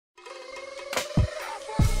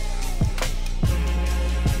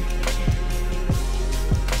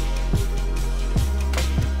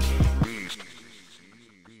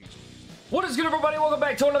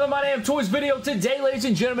back to another My Damn Toys video. Today, ladies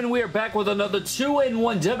and gentlemen, we are back with another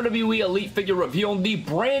 2-in-1 WWE Elite figure review on the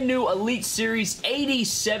brand new Elite Series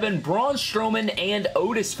 87 Braun Strowman and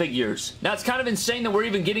Otis figures. Now, it's kind of insane that we're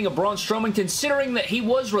even getting a Braun Strowman, considering that he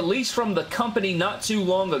was released from the company not too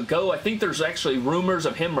long ago. I think there's actually rumors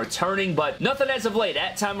of him returning, but nothing as of late.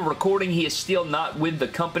 At time of recording, he is still not with the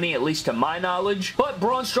company, at least to my knowledge. But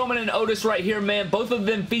Braun Strowman and Otis right here, man, both of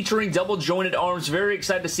them featuring double jointed arms. Very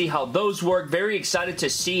excited to see how those work. Very excited to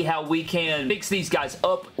see how we can fix these guys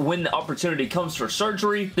up when the opportunity comes for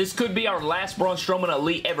surgery. This could be our last Braun Strowman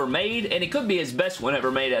Elite ever made, and it could be his best one ever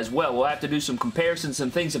made as well. We'll have to do some comparisons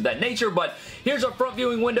and things of that nature, but here's our front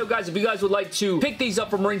viewing window, guys. If you guys would like to pick these up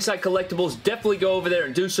from Ringside Collectibles, definitely go over there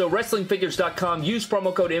and do so. WrestlingFigures.com. Use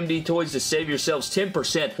promo code MDToys to save yourselves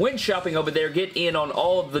 10% when shopping over there. Get in on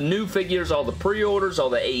all of the new figures, all the pre-orders, all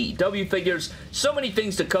the AEW figures. So many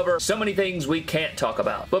things to cover, so many things we can't talk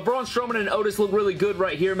about. But Braun Strowman and Otis look really good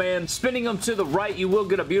right here, man. Spinning them to the right, you will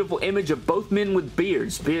get a beautiful image of both men with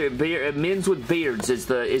beards. Men's with beards is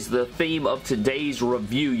the theme of today's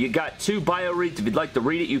review. You got two bio reads. If you'd like to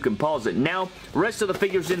read it, you can pause it now. Rest of the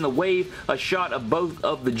figures in the wave, a shot of both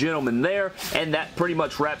of the gentlemen there, and that pretty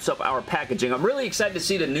much wraps up our packaging. I'm really excited to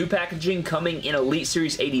see the new packaging coming in Elite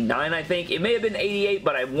Series 89, I think. It may have been 88,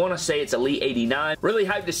 but I want to say it's Elite 89. Really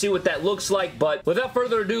hyped to see what that looks like, but without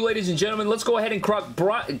further ado, ladies and gentlemen, let's go ahead and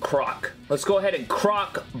Let's go ahead and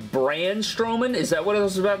crock Braun Strowman. Is that what I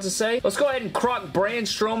was about to say? Let's go ahead and crock Braun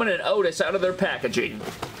Strowman and Otis out of their packaging.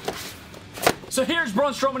 So here's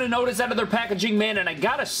Braun Strowman and Otis out of their packaging, man, and I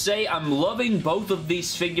gotta say, I'm loving both of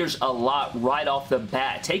these figures a lot right off the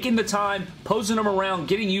bat. Taking the time, posing them around,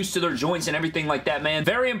 getting used to their joints and everything like that, man.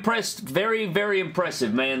 Very impressed. Very, very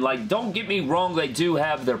impressive, man. Like, don't get me wrong, they do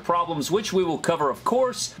have their problems, which we will cover, of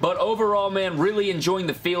course, but overall, man, really enjoying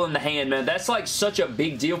the feel in the hand, man. That's like such a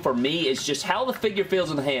big deal for me. It's just how the figure feels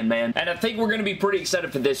in the hand, man, and I think we're gonna be pretty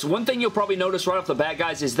excited for this. One thing you'll probably notice right off the bat,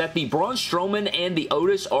 guys, is that the Braun Strowman and the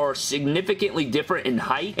Otis are significantly different in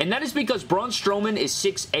height, and that is because Braun Strowman is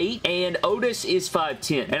 6'8" and Otis is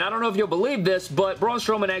 5'10", and I don't know if you'll believe this, but Braun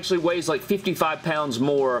Strowman actually weighs like 55 pounds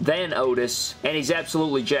more than Otis, and he's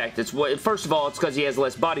absolutely jacked. First of all, it's because he has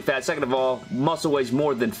less body fat. Second of all, muscle weighs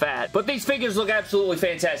more than fat, but these figures look absolutely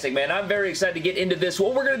fantastic, man. I'm very excited to get into this.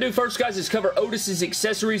 What we're going to do first, guys, is cover Otis's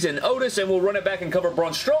accessories and Otis, and we'll run it back and cover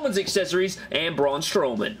Braun Strowman's accessories and Braun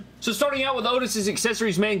Strowman. So starting out with Otis's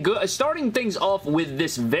accessories, man, starting things off with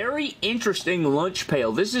this very interesting lunch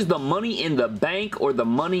pail. This is the Money in the Bank or the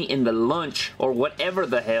Money in the Lunch or whatever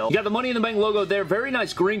the hell. You got the Money in the Bank logo there. Very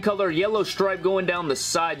nice green color, yellow stripe going down the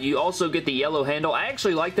side. You also get the yellow handle. I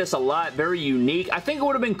actually like this a lot. Very unique. I think it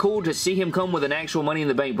would have been cool to see him come with an actual Money in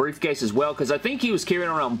the Bank briefcase as well, because I think he was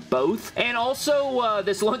carrying around both. And also,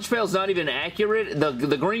 this lunch pail is not even accurate.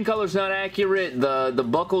 The green color is not accurate. The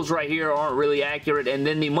buckles right here aren't really accurate. And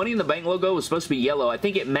then the Money in the Bank logo was supposed to be yellow. I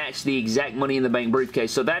think it matched the exact Money in the Bank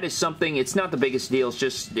briefcase, so that is something. It's not the biggest deal. It's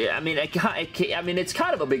just, I mean, it's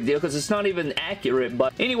kind of a big deal because it's not even accurate,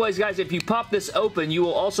 but anyways, guys, if you pop this open, you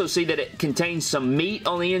will also see that it contains some meat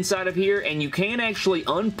on the inside of here, and you can actually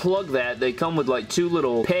unplug that. They come with like two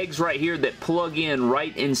little pegs right here that plug in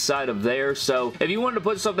right inside of there, so if you wanted to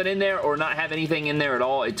put something in there or not have anything in there at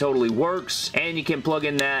all, it totally works, and you can plug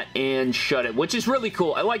in that and shut it, which is really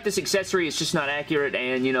cool. I like this accessory. It's just not accurate,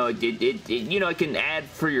 and you know, it can add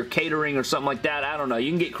for your catering or something like that. I don't know. You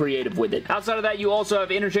can get creative with it. Outside of that, you also have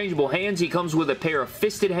interchangeable hands. He comes with a pair of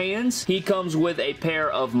fisted hands. He comes with a pair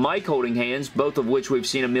of mic holding hands, both of which we've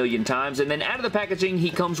seen a million times. And then out of the packaging, he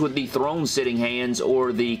comes with the throne sitting hands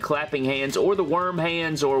or the clapping hands or the worm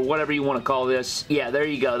hands or whatever you want to call this. Yeah, there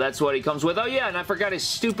you go. That's what he comes with. Oh yeah, and I forgot his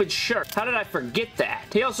stupid shirt. How did I forget that?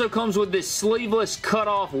 He also comes with this sleeveless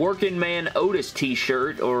cut-off Working Man Otis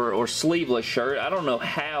t-shirt or sleeveless shirt. I don't know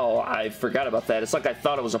how I forgot about that. It's like I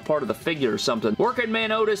thought it was a part of the figure or something. Working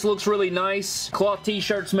Man Otis looks really nice. Cloth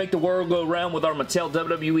t-shirts make the world go round with our Mattel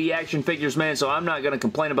WWE action figures, man, so I'm not going to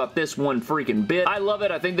complain about this one freaking bit. I love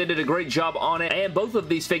it. I think they did a great job on it, and both of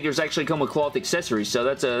these figures actually come with cloth accessories, so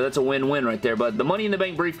that's a win-win right there. But the Money in the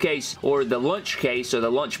Bank briefcase or the lunch case or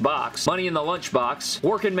the lunch box, Money in the Lunch box,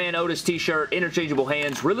 Working Man Otis t-shirt, interchangeable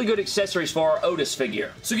hands, really good accessories for our Otis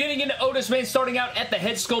figure. So getting into Otis, man, starting out at the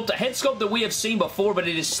head sculpt, a head sculpt that we have seen before, but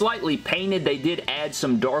it is slightly painted. They did add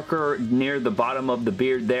some darker near the bottom of the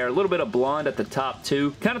beard there. A little bit of blonde at the top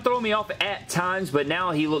too. Kind of throwing me off at times, but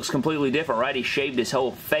now he looks completely different, right? He shaved his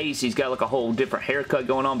whole face. He's got like a whole different haircut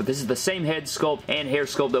going on, but this is the same head sculpt and hair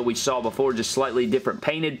sculpt that we saw before, just slightly different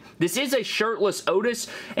painted. This is a shirtless Otis,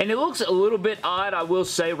 and it looks a little bit odd, I will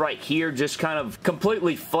say, right here, just kind of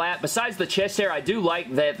completely flat. Besides the chest hair, I do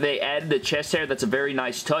like that they added the chest hair. That's a very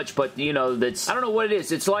nice touch, but you know, that's, I don't know what it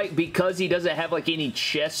is. It's like because he doesn't have like any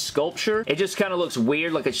chest sculpture, it just kind of looks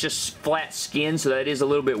weird, like it's just flat skin, so that is a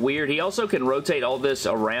little bit weird. He also can rotate all this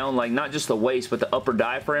around, like not just the waist, but the upper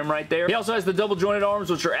diaphragm right there. He also has the double jointed arms,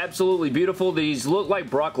 which are absolutely beautiful. These look like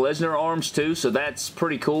Brock Lesnar arms too, so that's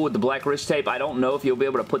pretty cool with the black wrist tape. I don't know if you'll be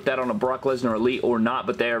able to put that on a Brock Lesnar Elite or not,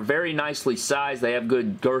 but they are very nicely sized. They have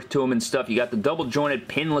good girth to them and stuff. You got the double jointed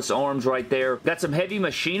pinless arms right there. Got some heavy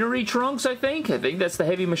machinery trunks, I think that's the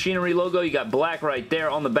heavy machinery logo. You got black right there.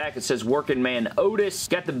 On the back it says Working Man Otis.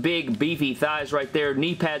 Got the big beefy thighs right there.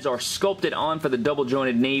 Knee pads are sculpted on for the double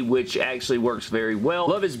jointed knee, which actually works very well.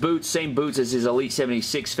 Love his boots. Same boots as his Elite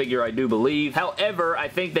 76 figure, I do believe. However, I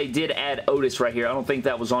think they did add Otis right here. I don't think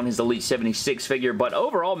that was on his Elite 76 figure, but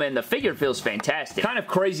overall, man, the figure feels fantastic. Kind of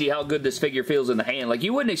crazy how good this figure feels in the hand. Like,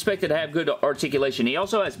 you wouldn't expect it to have good articulation. He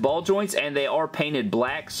also has ball joints, and they are painted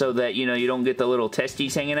black so that, you know, you don't get the little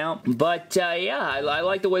testes hanging out. But, yeah, I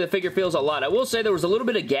like the way the figure feels a lot. I will say there was a little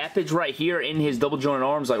bit of gappage right here in his double jointed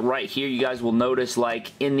arms. Like, right here, you guys will notice,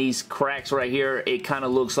 like, in these cracks right here, it kind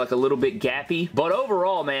of looks like a little bit gappy. But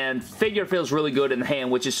overall, man, figure feels really good in the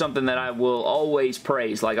hand, which is something that I will always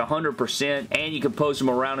praise, like 100%, and you can pose him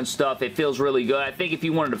around and stuff. It feels really good. I think if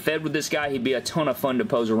you wanted to fed with this guy, he'd be a ton of fun to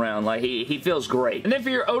pose around. Like, he feels great. And then for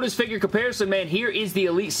your Otis figure comparison, man, here is the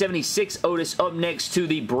Elite 76 Otis up next to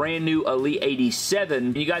the brand new Elite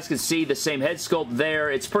 87. You guys can see the same head sculpt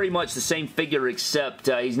there. It's pretty much the same figure, except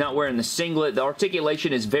he's not wearing the singlet. The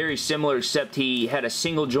articulation is very similar, except he had a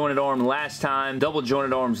single jointed arm last time, double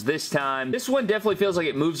jointed arms this time. This one definitely feels like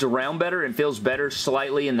it moves around better and feels better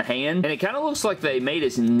slightly in the hand, and it kind of looks like they made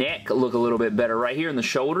his neck look a little bit better right here in the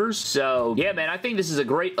shoulders. So yeah, man, I think this is a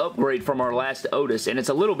great upgrade from our last Otis, and it's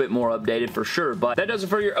a little bit more updated for sure, but that does it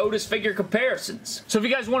for your Otis figure comparisons. So if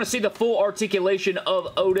you guys want to see the full articulation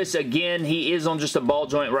of Otis, again, he is on just a ball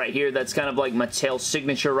joint right here. That's kind of like Mattel's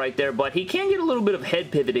signature right there, but he can get a little bit of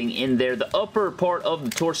head pivoting in there. The upper part of the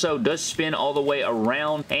torso does spin all the way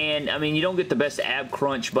around, and I mean, you don't get the best ab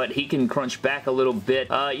crunch, but he can crunch back a little bit.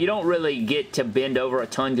 You don't really get to bend over a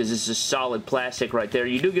ton because it's just solid plastic right there.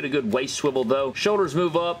 You do get a good waist swivel though. Shoulders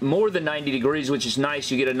move up more than 90 degrees, which is nice.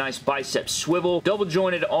 You get a nice bicep swivel. Double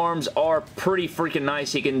jointed arms are pretty freaking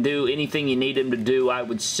nice. He can do anything you need him to do, I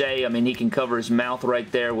would say. I mean, he can cover his mouth right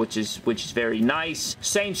there, which is very nice.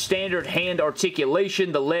 Same standard hand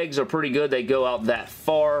articulation. The legs are pretty good. They go out that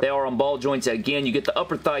far. They are on ball joints again. You get the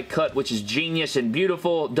upper thigh cut, which is genius and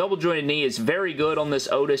beautiful. Double jointed knee is very good on this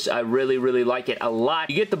Otis. I really, really like it a lot.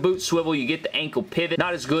 You get the boot swivel. You get the ankle pivot.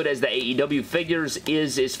 Not as good as the AEW figures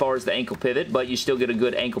is as far as the ankle pivot, but you still get a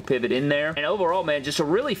good ankle pivot in there. And overall, man, just a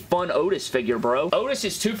really fun Otis figure, bro. Otis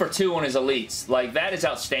is 2 for 2 on his Elites. Like, that is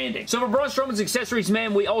outstanding. So for Braun Strowman's accessories,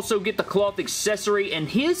 man, we also get the cloth accessory, and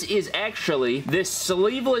his is actually this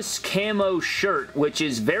sleeveless camo shirt, which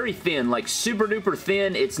is very thin, like super duper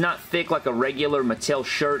thin. It's not thick like a regular Mattel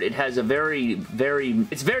shirt. It has a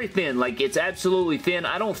it's very thin. Like, it's absolutely thin.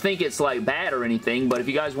 I don't think it's like bad or anything, but if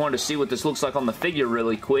you guys wanted to see what this looks like on the figure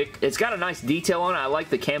really quick, it's got a nice detail on it. I like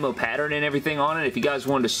the camo pattern and everything on it. If you guys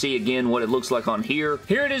wanted to see again what it looks like on here.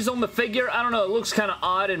 Here it is on the figure. I don't know. It looks kind of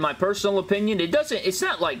odd in my personal opinion. It's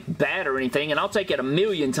not like bad or anything, and I'll take it a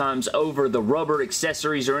million times over the rubber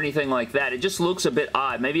accessories or anything like that. It just looks a bit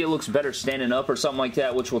odd. Maybe it looks better standing up or something like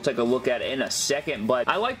that, which we'll take a look at in a second, but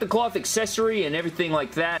I like the cloth accessory and everything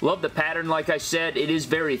like that. Love the pattern, like I said. It is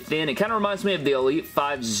very thin. It kind of reminds me of the Elite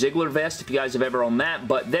 5 Ziggler vest, if you guys have ever owned that,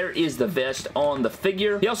 but there is the vest on the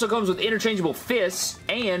figure. He also comes with interchangeable fists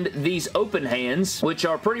and these open hands, which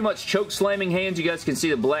are pretty much choke slamming hands. You guys can see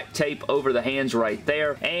the black tape over the hands right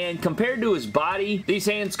there, and compared to his body, these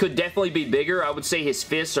hands could definitely be bigger. I would say his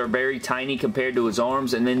fists are very tiny compared to his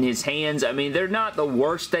arms, and then his hands, I mean, they're not the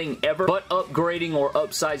worst thing ever, but upgrading or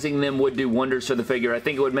upsizing them would do wonders for the figure. I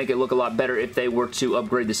think it would make it look a lot better if they were to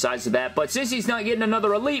upgrade the size of that, but since he's not getting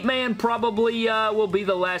another Elite, man, probably will be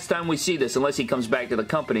the last time we see this, unless he comes back to the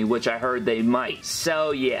company, which I heard they might.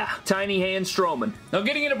 So, yeah. Tiny hand Strowman. Now,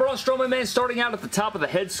 getting into Braun Strowman, man, starting out at the top of the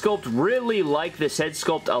head sculpt, really like this head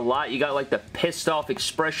sculpt a lot. You got, like, the pissed off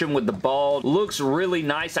expression with the bald. Looks really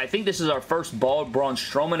nice. I think this is our first bald Braun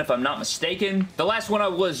Strowman, if I'm not mistaken. The last one I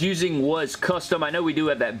was using was custom. I know we do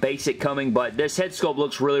have that basic coming, but this head sculpt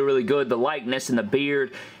looks really, really good. The likeness and the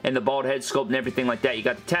beard and the bald head head sculpt and everything like that. You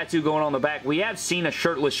got the tattoo going on the back. We have seen a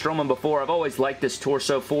shirtless Strowman before. I've always liked this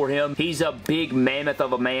torso for him. He's a big mammoth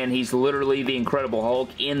of a man. He's literally the Incredible Hulk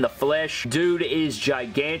in the flesh. Dude is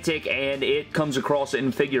gigantic, and it comes across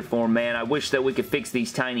in figure form, man. I wish that we could fix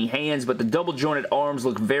these tiny hands, but the double jointed arms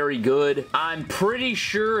look very good. I'm pretty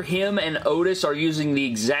sure him and Otis are using the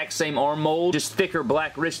exact same arm mold, just thicker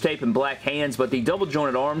black wrist tape and black hands, but the double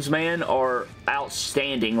jointed arms, man, are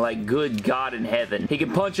outstanding. Like, good God in heaven. He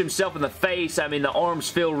can punch himself in the face. I mean, the arms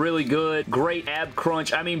feel really good. Great ab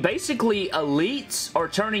crunch. I mean, basically, Elites are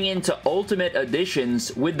turning into Ultimate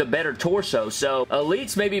Editions with the better torso, so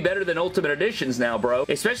Elites may be better than Ultimate Editions now, bro.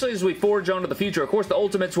 Especially as we forge on to the future. Of course, the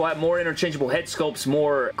Ultimates will have more interchangeable head sculpts,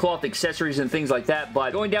 more cloth accessories and things like that,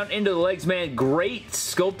 but going down into the legs, man, great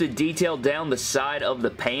sculpted detail down the side of the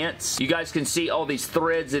pants. You guys can see all these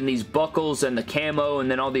threads and these buckles and the camo, and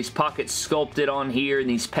then all these pockets sculpted on here, and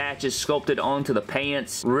these patches sculpted onto the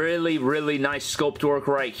pants. Really, really nice sculpt work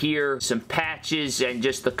right here. Some patches and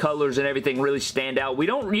just the colors and everything really stand out. We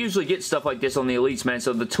don't usually get stuff like this on the Elites, man,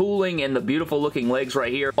 so the tooling and the beautiful looking legs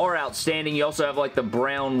right here are outstanding. You also have like the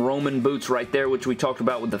brown Roman boots right there, which we talked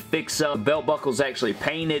about with the fix-up. The belt buckle's actually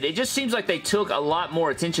painted. It just seems like they took a lot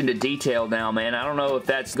more attention to detail now, man. I don't know if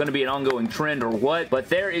that's going to be an ongoing trend or what, but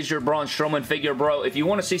there is your Braun Strowman figure, bro. If you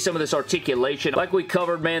want to see some of this articulation, like we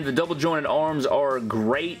covered, man, the double jointed arms are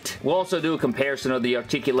great. We'll also do a comparison of the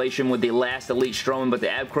articulation with the last Elite Strowman, but the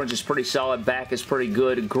ab crunch is pretty solid. Back is pretty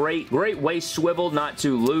good. Great waist swivel, not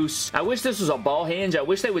too loose. I wish this was a ball hinge. I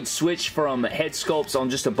wish they would switch from head sculpts on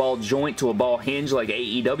just a ball joint to a ball hinge like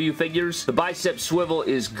AEW figures. The bicep swivel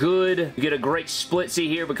is good. You get a great splitsy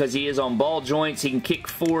here because he is on ball joints. He can kick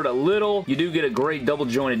forward a little. You do get a great double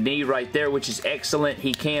jointed knee right there, which is excellent.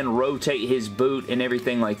 He can rotate his boot and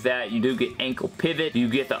everything like that. You do get ankle pivot. You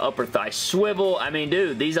get the upper thigh swivel. I mean,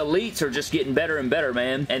 dude, these Elites are just getting better and better,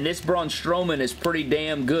 man. And this Braun Strowman is pretty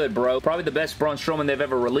damn good, bro. Probably the best Braun Strowman they've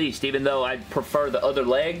ever released, even though I prefer the other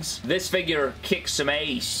legs. This figure kicks some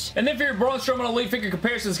ace. And then for your Braun Strowman Elite figure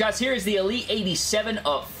comparisons, guys, here is the Elite 87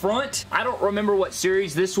 up front. I don't remember what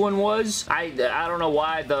series this one was. I don't know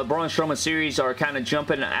why the Braun Strowman series are kind of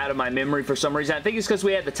jumping out of my memory for some reason. I think it's because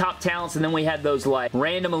we had the top talents and then we had those like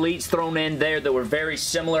random Elites thrown in there that were very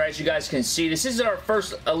similar, as you guys can see. This isn't our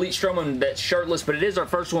first Elite Strowman that's shirtless, but it is our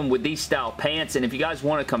first one with these style pants. And if you guys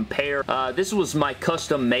want to compare, this was my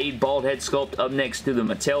custom made bald head sculpt up next to the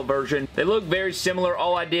Mattel version. They look very similar.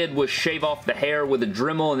 All I did was shave off the hair with a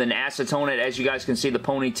Dremel and then acetone it. As you guys can see, the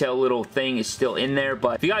ponytail little thing is still in there.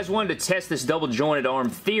 But if you guys wanted to test this double jointed arm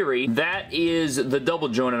theory, that is the double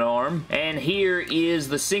jointed arm, and here is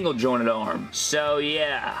the single jointed arm. So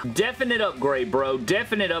yeah, definite upgrade, bro.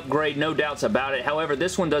 Definite upgrade, no doubts about it. However,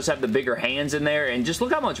 this one does have the bigger hands in there, and just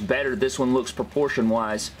look how much better this one looks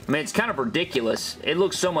proportion-wise. I mean, it's kind of ridiculous. It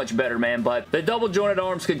looks so much better, man, but the double jointed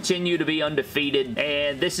arms continue to be undefeated,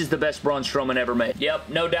 and this is the best Braun Strowman ever made. Yep,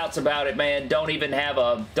 no doubts about it, man. Don't even have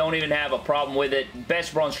a problem with it.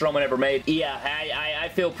 Best Braun Strowman ever made. Yeah, I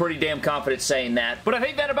feel pretty damn confident saying that. But I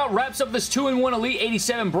think that about wraps up this 2-in-1 Elite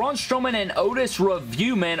 87 Braun Strowman and Otis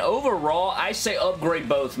review, man. Overall, I say upgrade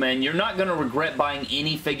both, man. You're not going to regret buying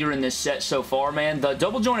any figure in this set so far, man. The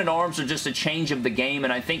double jointed arms are just a change of the game,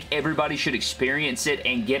 and I think everybody should experience it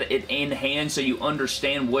and get it in hand so you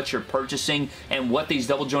understand what you're purchasing and what these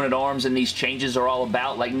double jointed arms and these changes are all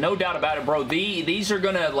about. Like, no doubt about it, bro. These are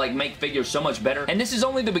gonna, like, make figures so much better, and this is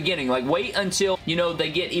only the beginning. Like, wait until, you know,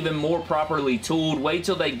 they get even more properly tooled. Wait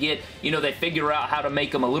till they get, you know, they figure out how to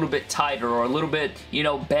make them a little bit tighter or a little bit, you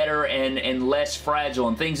know, better and less fragile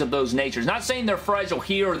and things of those natures. Not saying they're fragile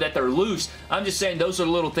here or that they're loose. I'm just saying those are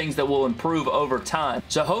little things that will improve over time.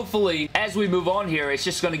 So hopefully, as we move on here, it's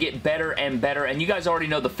just going to get better and better, and you guys already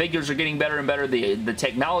know the figures are getting better and better. The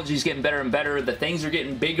technology's getting better and better. The things are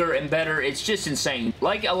getting bigger and better. It's just insane.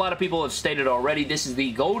 Like a lot of people have stated already, this is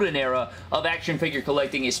the golden era of action figure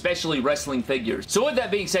collecting, especially wrestling figures. So with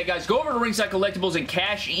that being said, guys, go over to Ringside Collectibles and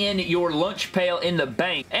cash in your lunch pail in the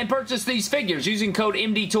bank and purchase these figures using code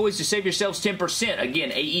MDTOYS to save yourselves 10%.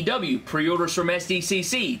 Again, AEW, pre-orders from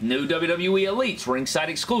SDCC, new WWE Elites, Ringside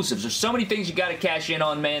exclusives. There's so many things you got to cash in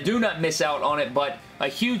on, man. Do not miss out on it, but a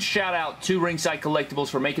huge shout out to Ringside Collectibles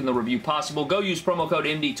for making the review possible. Go use promo code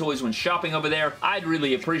MDTOYS when shopping over there. I'd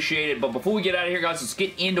really appreciate it. But before we get out of here, guys, let's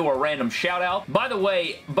get into our random shout out. By the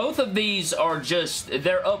way, both of these are just,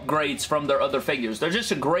 they're upgrades from their other other figures. They're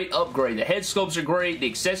just a great upgrade. The head sculpts are great. The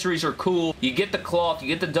accessories are cool. You get the cloth. You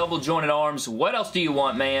get the double jointed arms. What else do you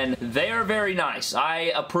want, man? They're very nice.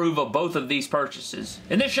 I approve of both of these purchases.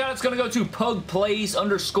 And this shout out's going to go to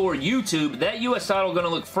PugPlays_YouTube. That US title going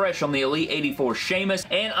to look fresh on the Elite 84 Sheamus,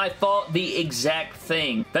 and I thought the exact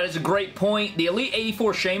thing. That is a great point. The Elite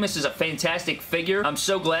 84 Sheamus is a fantastic figure. I'm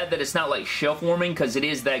so glad that it's not like shelf warming, because it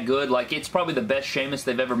is that good. Like, it's probably the best Sheamus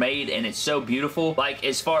they've ever made, and it's so beautiful. Like,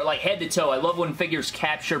 as far, like, head to toe, I love when figures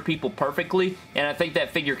capture people perfectly, and I think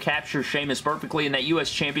that figure captures Sheamus perfectly, and that US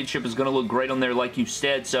Championship is going to look great on there like you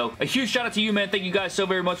said. So, a huge shout out to you, man. Thank you guys so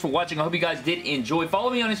very much for watching. I hope you guys did enjoy. Follow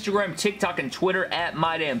me on Instagram, TikTok, and Twitter at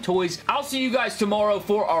MyDamnToys. I'll see you guys tomorrow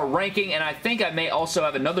for our ranking, and I think I may also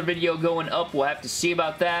have another video going up. We'll have to see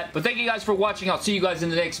about that. But thank you guys for watching. I'll see you guys in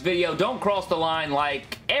the next video. Don't cross the line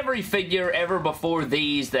like every figure ever before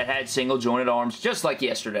these that had single jointed arms, just like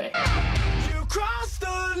yesterday. You crossed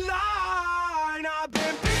the